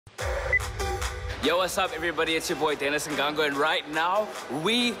Yo, what's up, everybody? It's your boy Dennis Ngango, and right now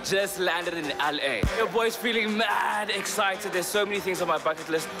we just landed in LA. Your boy's feeling mad excited. There's so many things on my bucket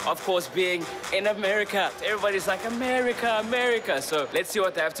list. Of course, being in America. Everybody's like, America, America. So let's see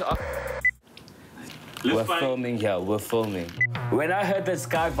what they have to offer. We're filming here. We're filming. When I heard that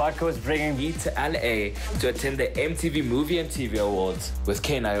SKYY VODKA was bringing me to LA to attend the MTV Movie and TV Awards with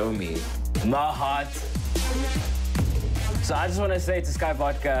K Naomi, my heart. So I just want to say to SKYY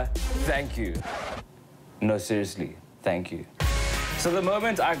VODKA, thank you. No, seriously, thank you. So the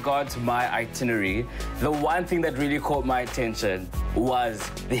moment I got my itinerary, the one thing that really caught my attention was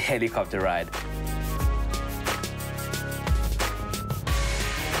the helicopter ride.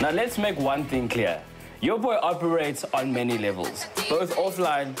 Now let's make one thing clear. Your boy operates on many levels, both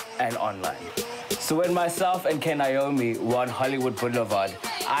offline and online. So when myself and K Naomi were on Hollywood Boulevard,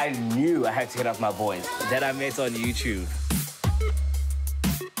 I knew I had to hit up my boys that I met on YouTube.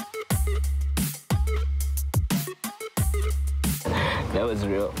 That was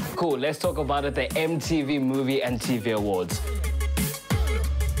real. Cool, let's talk about it, the MTV Movie and TV Awards.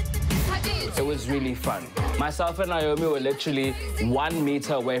 It was really fun. Myself and Naomi were literally 1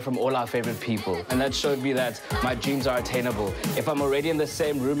 meter away from all our favorite people. And that showed me that my dreams are attainable. If I'm already in the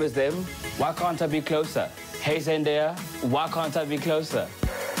same room as them, why can't I be closer? Hey Zendaya, why can't I be closer?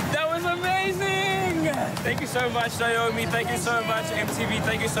 That was amazing! Thank you so much, Naomi. Thank you so much, MTV.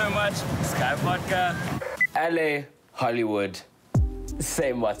 Thank you so much, SKYY VODKA. LA, Hollywood.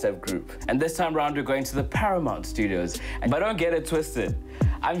 Same WhatsApp group. And this time around, we're going to the Paramount Studios. But don't get it twisted.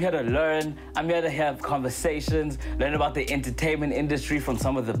 I'm here to learn. I'm here to have conversations, learn about the entertainment industry from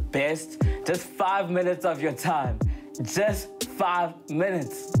some of the best. Just 5 minutes of your time. Just 5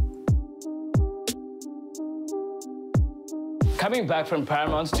 minutes. Coming back from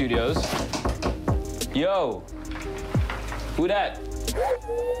Paramount Studios. Yo, who that?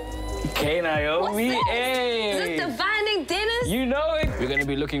 K Naomi, hey! Is this divining, Dennis? You know it. We're gonna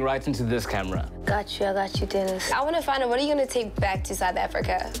be looking right into this camera. I got you, Dennis. I want to find out, what are you gonna take back to South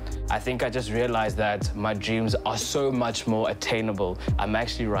Africa? I think I just realized that my dreams are so much more attainable. I'm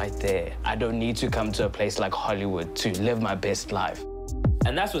actually right there. I don't need to come to a place like Hollywood to live my best life.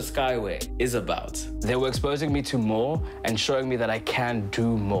 And that's what SKYY is about. They were exposing me to more and showing me that I can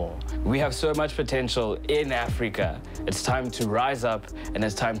do more. We have so much potential in Africa. It's time to rise up and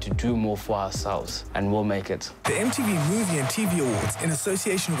it's time to do more for ourselves, and we'll make it. The MTV Movie and TV Awards in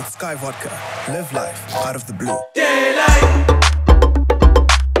association with SKYY VODKA. Live life out of the blue. Daylight.